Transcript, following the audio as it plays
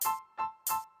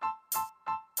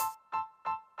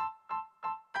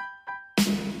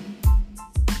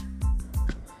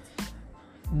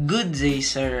Good day,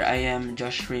 sir. I am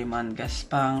Josh Raymond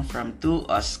Gaspang from 2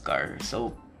 Oscar.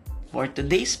 So, for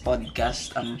today's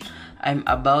podcast, I'm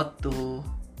about to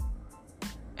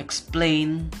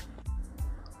explain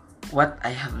what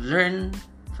I have learned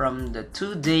from the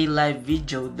 2-day live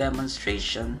video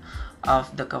demonstration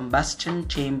of the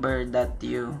combustion chamber that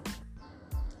you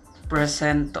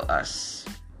present to us.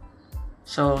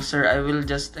 So, sir, I will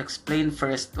just explain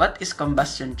first what is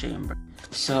combustion chamber.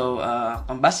 So,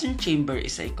 combustion chamber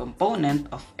is a component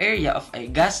of area of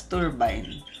a gas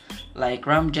turbine, like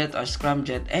ramjet or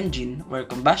scramjet engine, where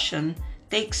combustion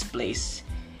takes place.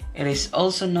 It is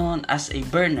also known as a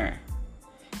burner,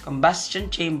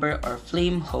 combustion chamber, or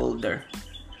flame holder.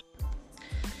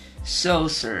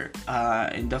 So, sir,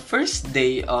 in the first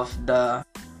day of the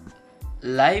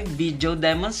live video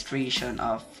demonstration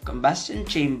of combustion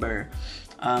chamber,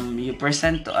 you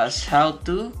present to us how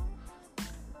to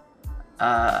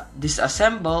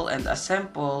disassemble and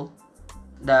assemble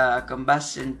the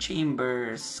combustion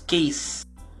chamber's case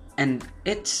and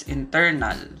its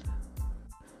internal,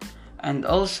 and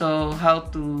also how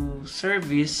to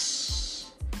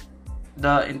service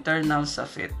the internals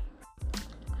of it.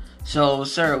 So,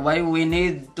 sir, why we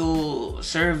need to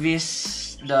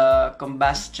service the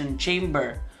combustion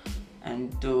chamber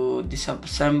and to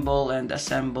disassemble and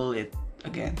assemble it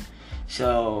again?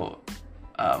 So,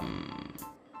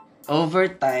 over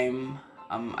time,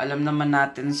 alam naman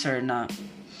natin, sir, na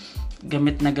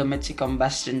gamit na gamit si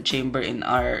combustion chamber in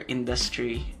our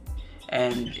industry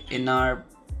and in our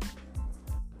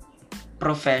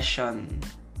profession.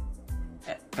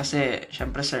 Kasi,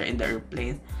 syempre, sir, in the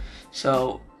airplane.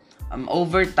 So,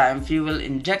 over time, fuel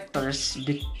injectors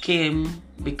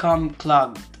become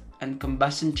clogged and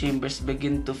combustion chambers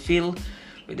begin to fill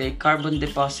with a carbon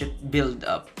deposit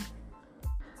build-up.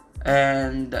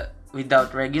 And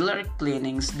without regular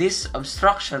cleanings, these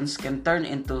obstructions can turn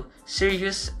into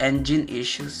serious engine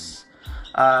issues.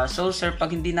 So, sir,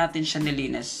 pag hindi natin siya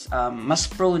nilinis, mas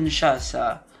prone siya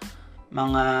sa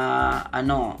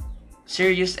mga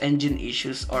serious engine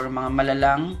issues or mga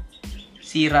malalang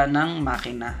sira ng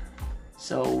makina.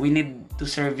 So, we need to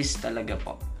service talaga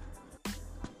po.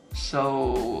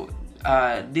 So,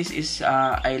 this is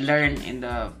I learned in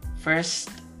the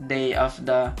first day of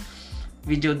the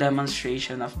video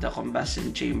demonstration of the combustion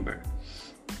chamber.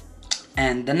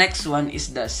 And the next one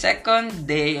is the second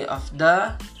day of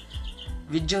the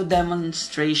video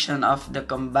demonstration of the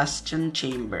combustion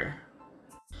chamber.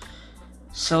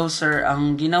 So, sir,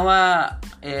 ang ginawa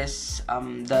is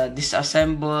the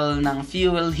disassemble ng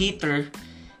fuel heater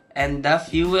and the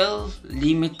fuel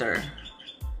limiter.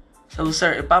 So,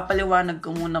 sir, ipapaliwanag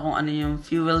ko muna kung ano yung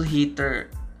fuel heater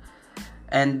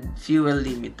and fuel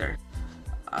limiter.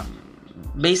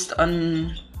 Based on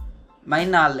my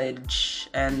knowledge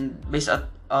and based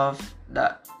of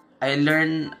the I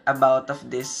learned about of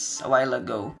this a while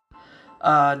ago,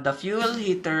 the fuel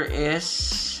heater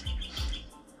is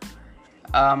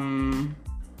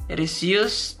it is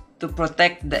used to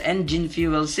protect the engine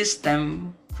fuel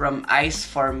system from ice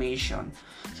formation.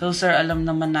 So, sir, alam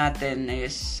naman natin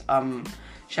is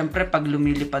syempre, pag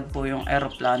lumilipad po yung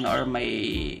aeroplano or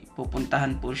may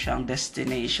pupuntahan po siyang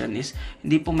destination, is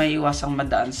hindi po may iwasang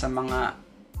madaan sa mga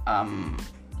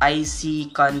icy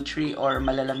country or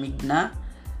malalamig na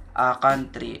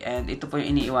country. And ito po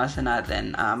yung iniiwasan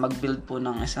natin, mag-build po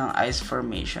ng isang ice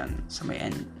formation sa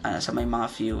may mga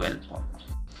fuel po.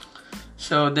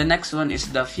 So, the next one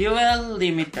is the fuel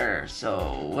limiter.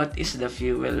 So, what is the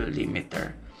fuel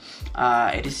limiter?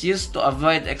 It is used to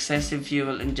avoid excessive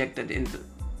fuel injected into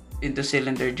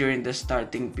cylinder during the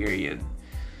starting period.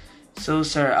 So,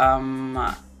 sir,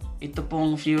 ito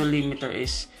pong fuel limiter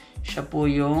is siya po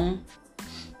yung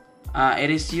it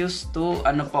is used to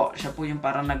siya po yung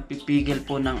parang nagpipigil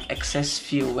po ng excess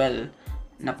fuel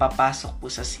na papasok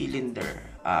po sa cylinder.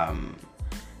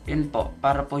 Yun po,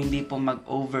 para po hindi po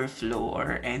mag-overflow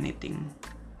or anything.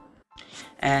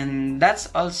 And that's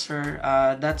all, sir.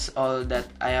 That's all that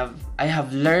I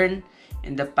have learned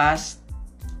in the past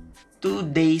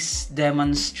 2 days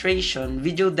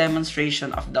video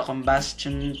demonstration of the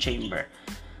combustion chamber.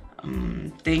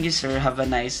 Thank you, sir. Have a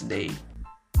nice day.